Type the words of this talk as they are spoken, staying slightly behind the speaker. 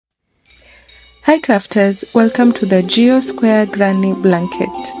Hi crafters, welcome to the Geo Square Granny Blanket.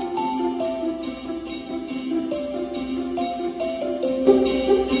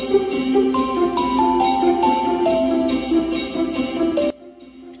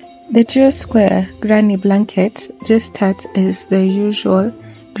 The Geo Square Granny Blanket just starts as the usual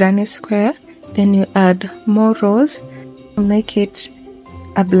granny square, then you add more rows to make it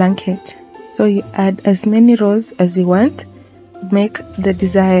a blanket. So you add as many rows as you want to make the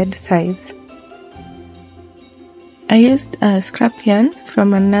desired size. I used a scrap yarn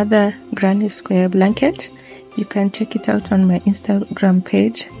from another granny square blanket. You can check it out on my Instagram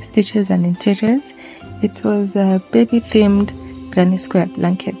page, Stitches and Interiors. It was a baby themed granny square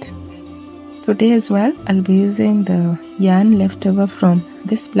blanket. Today as well, I'll be using the yarn left over from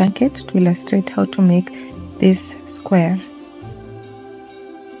this blanket to illustrate how to make this square.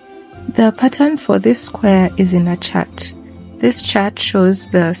 The pattern for this square is in a chart. This chart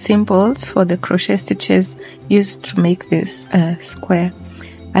shows the symbols for the crochet stitches used to make this square.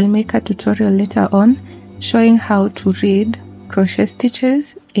 I'll make a tutorial later on showing how to read crochet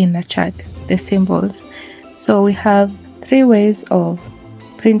stitches in a chart, the symbols. So we have 3 ways of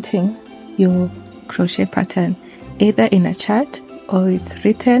printing your crochet pattern, either in a chart or it's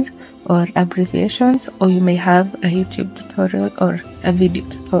written or abbreviations, or you may have a YouTube tutorial or a video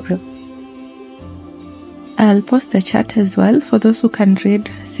tutorial. I'll post the chart as well. For those who can read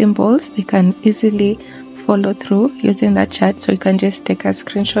symbols, they can easily follow through using that chart, so you can just take a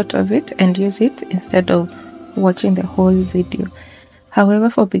screenshot of it and use it instead of watching the whole video. However,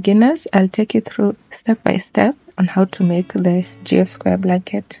 for beginners, I'll take you through step by step on how to make the Geo Square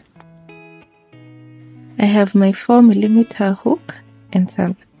blanket. I have my 4mm hook and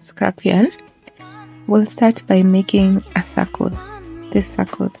some scrap yarn. We'll start by making a circle, this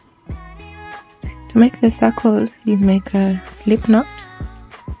circle. To make the circle, you make a slip knot.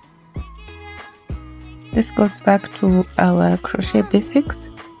 This goes back to our crochet basics,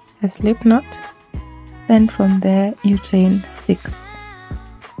 a slip knot. Then from there, you chain 6.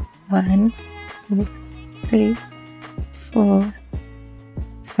 1, 2, 3, 4,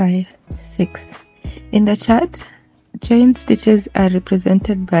 5, 6. In the chart, chain stitches are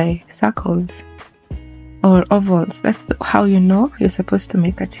represented by circles or ovals. That's how you know you're supposed to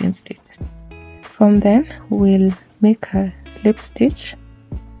make a chain stitch. From then, we'll make a slip stitch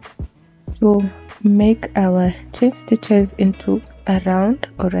to make our chain stitches into a round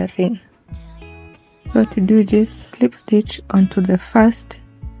or a ring. So to do, just slip stitch onto the first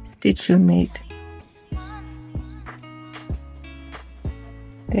stitch you made.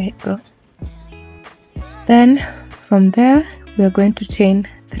 There you go. Then from there, we are going to chain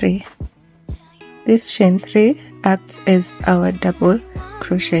 3. This chain 3 acts as our double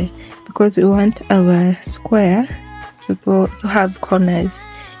crochet, because we want our square to have corners.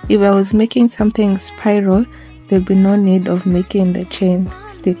 If I was making something spiral, there'd be no need of making the chain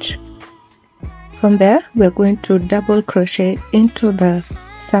stitch. From there, we're going to double crochet into the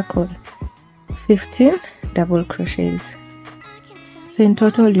circle, 15 double crochets. So in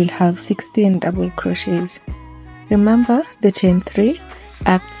total, you'll have 16 double crochets. Remember, the chain 3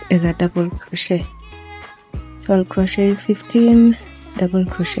 acts as a double crochet. So I'll crochet 15 double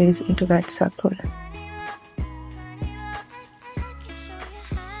crochets into that circle.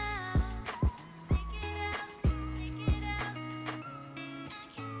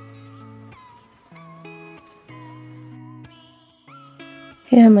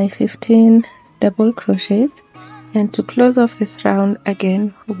 Here are my 15 double crochets, and to close off this round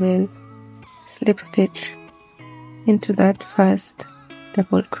again, we'll slip stitch into that first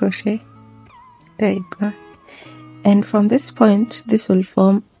double crochet. There you go. And from this point, this will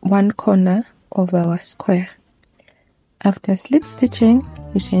form one corner of our square. After slip stitching,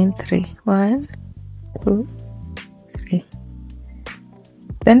 you chain 3. 1, 2, 3.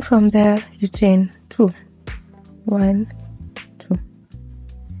 Then from there, you chain 2. 1, 2.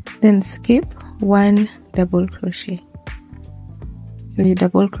 Then skip 1 double crochet. So you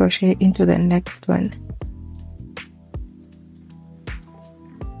double crochet into the next one.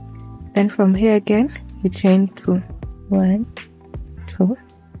 Then from here again, you chain 2. 1, 2.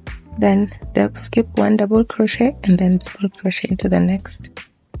 Then skip 1 double crochet and then double crochet into the next.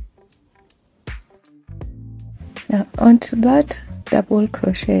 Now onto that double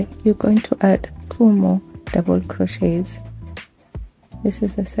crochet, you're going to add 2 more double crochets. This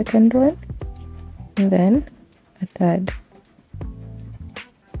is the second one, and then a third.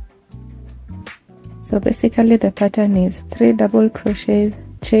 So basically the pattern is 3 double crochets,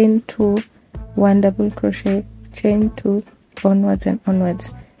 chain 2, 1 double crochet, chain 2, onwards and onwards,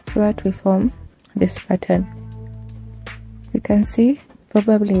 so that we form this pattern. You can see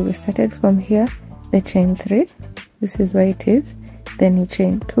probably we started from here, the chain 3, this is where it is, then you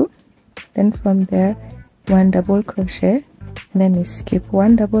chain 2, then from there 1 double crochet, and then you skip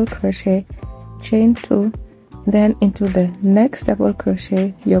 1 double crochet, chain 2, then into the next double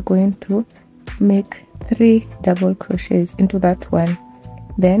crochet you're going to make 3 double crochets into that one,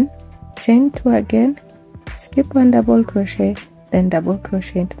 then chain 2 again, skip 1 double crochet, then double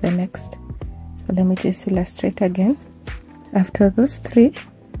crochet into the next. So let me just illustrate again. After those 3,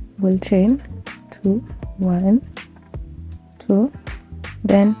 we'll chain 2, 1, 2,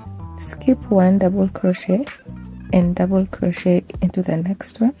 then skip 1 double crochet and double crochet into the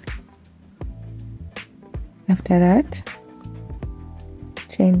next one. After that,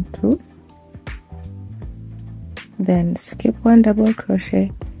 chain 2, then skip 1 double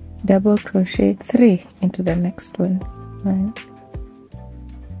crochet 3 into the next one. 1,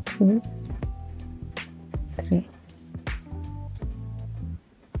 2, 3.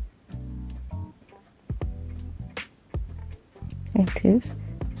 It is.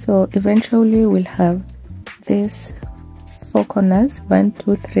 So eventually we'll have this 4 corners, 1,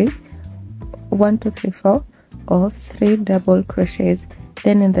 2, 3, 1, 2, 3, 4 of 3 double crochets.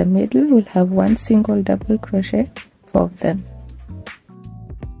 Then in the middle we'll have 1 single double crochet, 4 of them.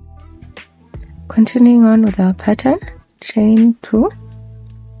 Continuing on with our pattern, chain 2,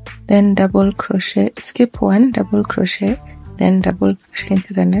 then double crochet, skip 1 double crochet, then double crochet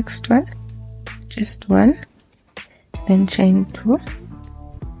into the next one, just 1, then chain 2.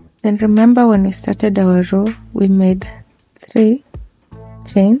 Then remember when we started our row we made 3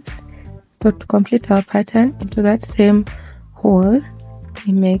 chains. So to complete our pattern, into that same hole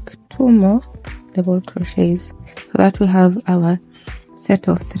we make 2 more double crochets, so that we have our set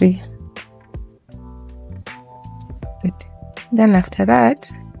of 3. Good. Then after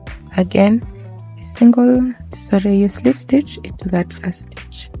that, again you slip stitch into that first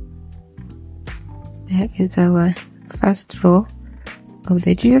stitch. There is our first row of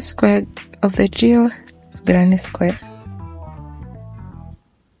the geo granny square.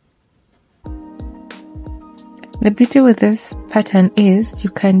 The beauty with this pattern is you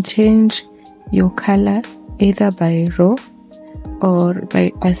can change your color either by row or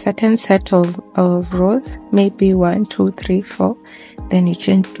by a certain set of rows, maybe 1, 2, 3, 4, then you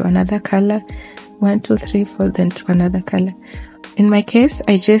change to another color, 1, 2, 3, 4, then to another color. In my case,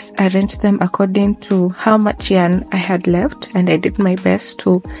 I just arranged them according to how much yarn I had left, and I did my best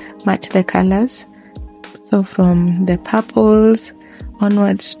to match the colors. So from the purples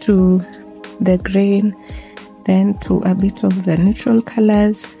onwards to the green, then to a bit of the neutral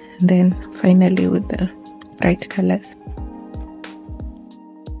colors, and then finally with the bright colors.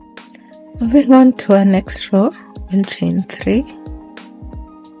 Moving on to our next row, we'll chain 3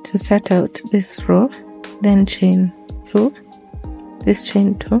 to start out this row, then chain 2, this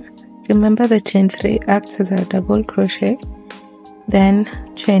chain 2. Remember the chain 3 acts as a double crochet, then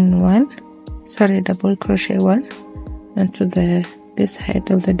chain 1, double crochet 1 onto this head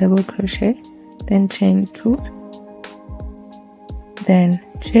of the double crochet, then chain 2, then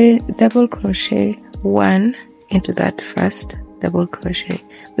chain double crochet 1 into that first double crochet.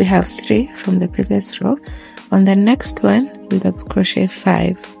 We have 3 from the previous row. On the next one we'll double crochet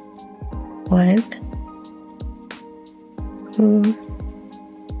 5. 1, 2,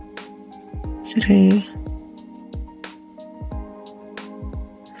 3,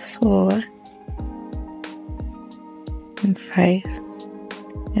 4 and 5,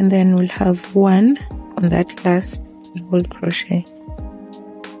 and then we'll have 1 on that last double crochet.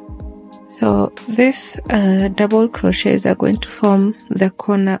 So these double crochets are going to form the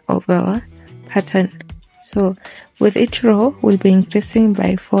corner of our pattern. So with each row we'll be increasing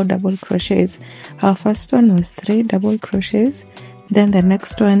by 4 double crochets. Our first one was 3 double crochets, then the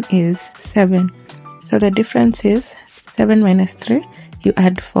next one is 7. So the difference is 7 minus 3, you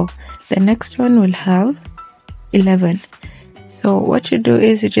add 4. The next one will have 11. So what you do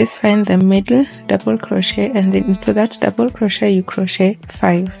is you just find the middle double crochet, and then into that double crochet you crochet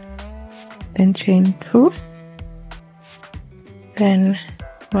 5. Then chain 2, then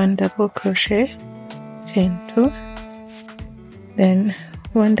 1 double crochet, chain 2, then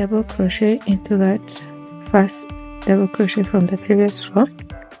 1 double crochet into that first double crochet from the previous row.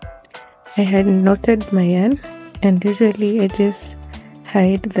 I had knotted my yarn, and usually I just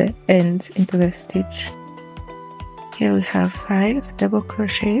hide the ends into the stitch. Here we have 5 double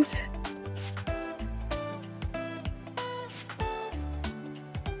crochets,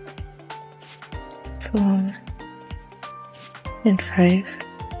 4 and 5.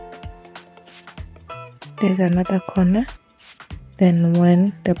 There's another corner, then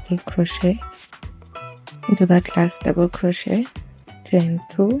 1 double crochet into that last double crochet, chain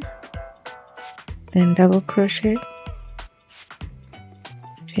 2, then double crochet,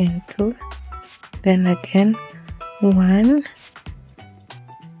 chain 2, then again 1,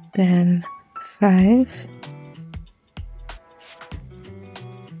 then 5,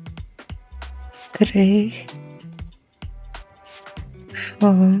 3,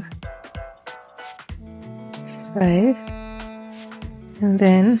 4, 5, and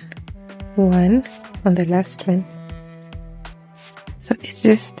then 1 on the last one. So it's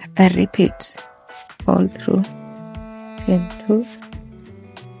just a repeat all through. Chain 2,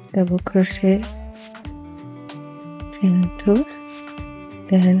 double crochet, chain 2,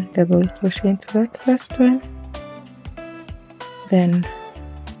 then double crochet into that first one, then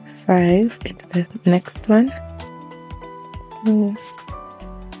 5 into the next one, 2,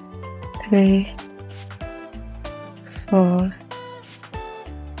 3, 4,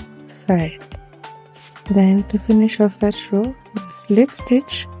 5. Then to finish off that row, we'll slip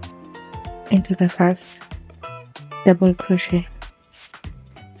stitch into the first double crochet.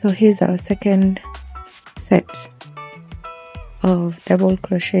 So here's our second set of double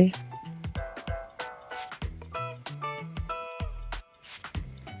crochet.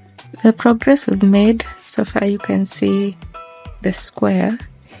 The progress we've made so far, you can see the square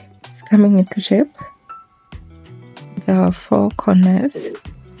is coming into shape. There are 4 corners.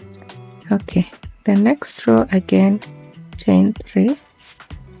 Okay, the next row again, chain 3,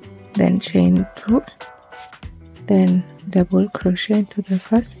 then chain 2, then double crochet into the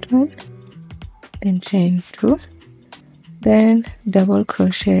first one, then chain 2, then double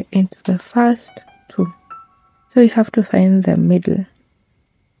crochet into the first 2. So you have to find the middle.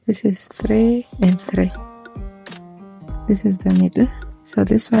 This is 3 and 3. This is the middle. So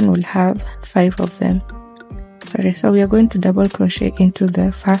this one will have 5 of them. Sorry, so we are going to double crochet into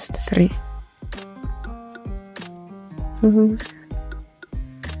the first 3. 2,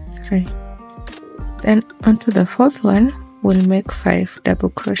 3. Then onto the fourth one, we'll make 5 double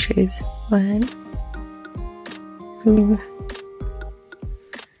crochets. 1, 2,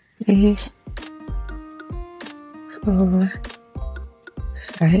 3, 4,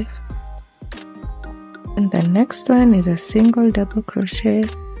 5. And the next one is a single double crochet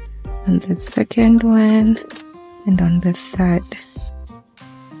on the second one and on the third.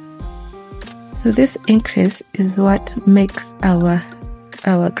 So this increase is what makes our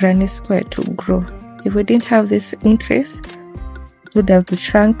granny square to grow. If we didn't have this increase, it would have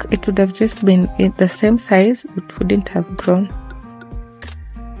shrunk. It would have just been in the same size. It wouldn't have grown.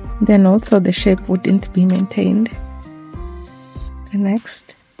 Then also the shape wouldn't be maintained. The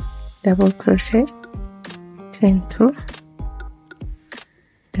next double crochet, chain 2,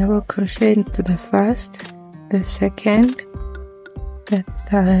 double crochet into the first, the second, the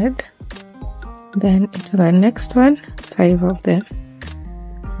third, then into the next one, 5 of them.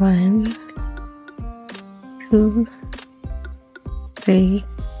 1, 2, 3,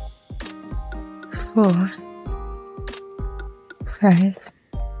 4, 5.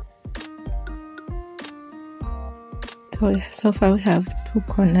 So far we have 2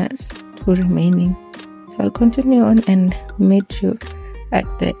 corners, 2 remaining. So I'll continue on and meet you at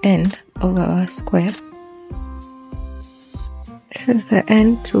the end of our square. This is the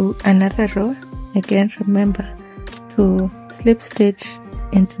end to another row. Again, remember to slip stitch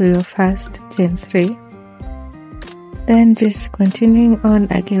into your first chain 3. Then just continuing on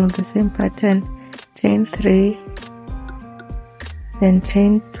again with the same pattern, chain 3, then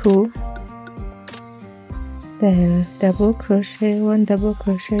chain 2, then double crochet, 1 double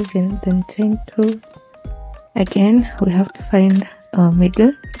crochet, then chain 2. Again, we have to find our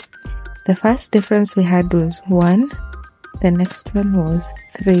middle. The first difference we had was 1, the next one was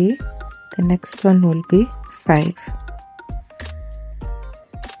 3, the next one will be 5.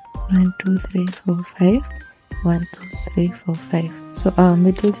 1, 2, 3, 4, 5. 1, 2, 3, 4, 5. So our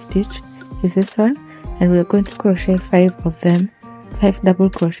middle stitch is this one, and we're going to crochet 5 of them, 5 double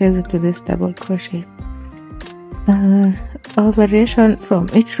crochets into this double crochet. Our variation from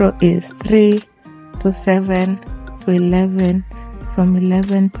each row is 3 to 7 to 11, from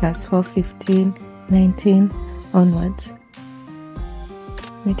 11 plus 4, 15, 19 onwards.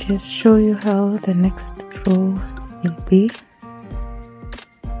 Let me just show you how the next row will be.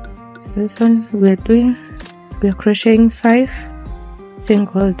 So this one we're crocheting 5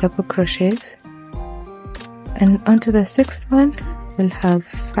 single double crochets, and onto the 6th one we'll have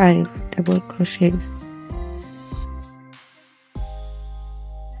 5 double crochets.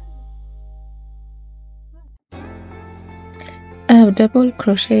 I have double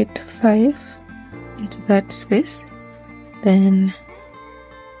crocheted 5 into that space, then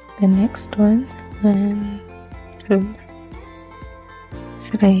the next one, 1, 2,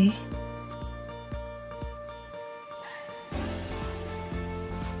 3.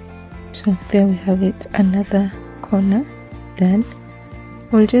 So there we have it, another corner done.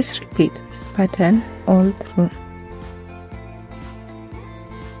 We'll just repeat this pattern all through.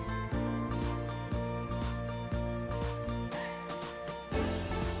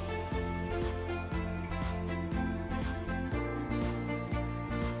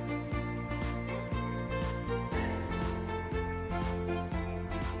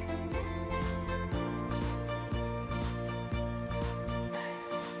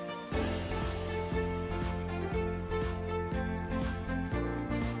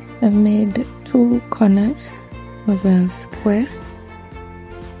 I've made 2 corners of a square,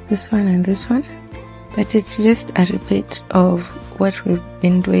 this one and this one, but it's just a repeat of what we've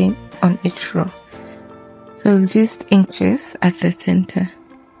been doing on each row. So we'll just increase at the center.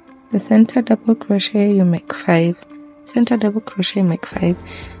 The center double crochet, you make 5. Center double crochet, make 5.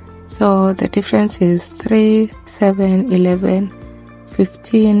 So the difference is 3, 7, 11,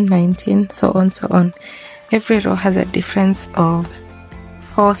 15, 19, so on. Every row has a difference of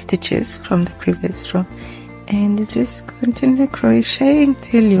 4 stitches from the previous row, and you just continue crocheting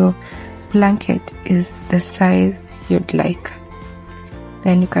till your blanket is the size you'd like.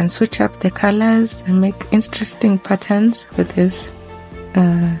 Then you can switch up the colors and make interesting patterns with these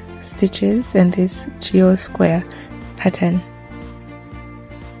stitches and this geo square pattern.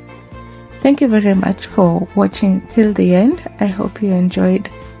 Thank you very much for watching till the end. I hope you enjoyed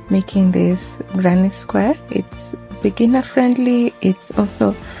making this granny square. It's beginner friendly, it's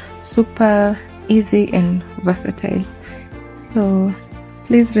also super easy and versatile. So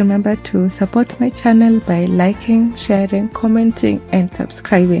please remember to support my channel by liking, sharing, commenting and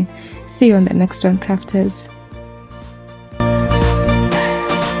subscribing. See you on the next one, crafters.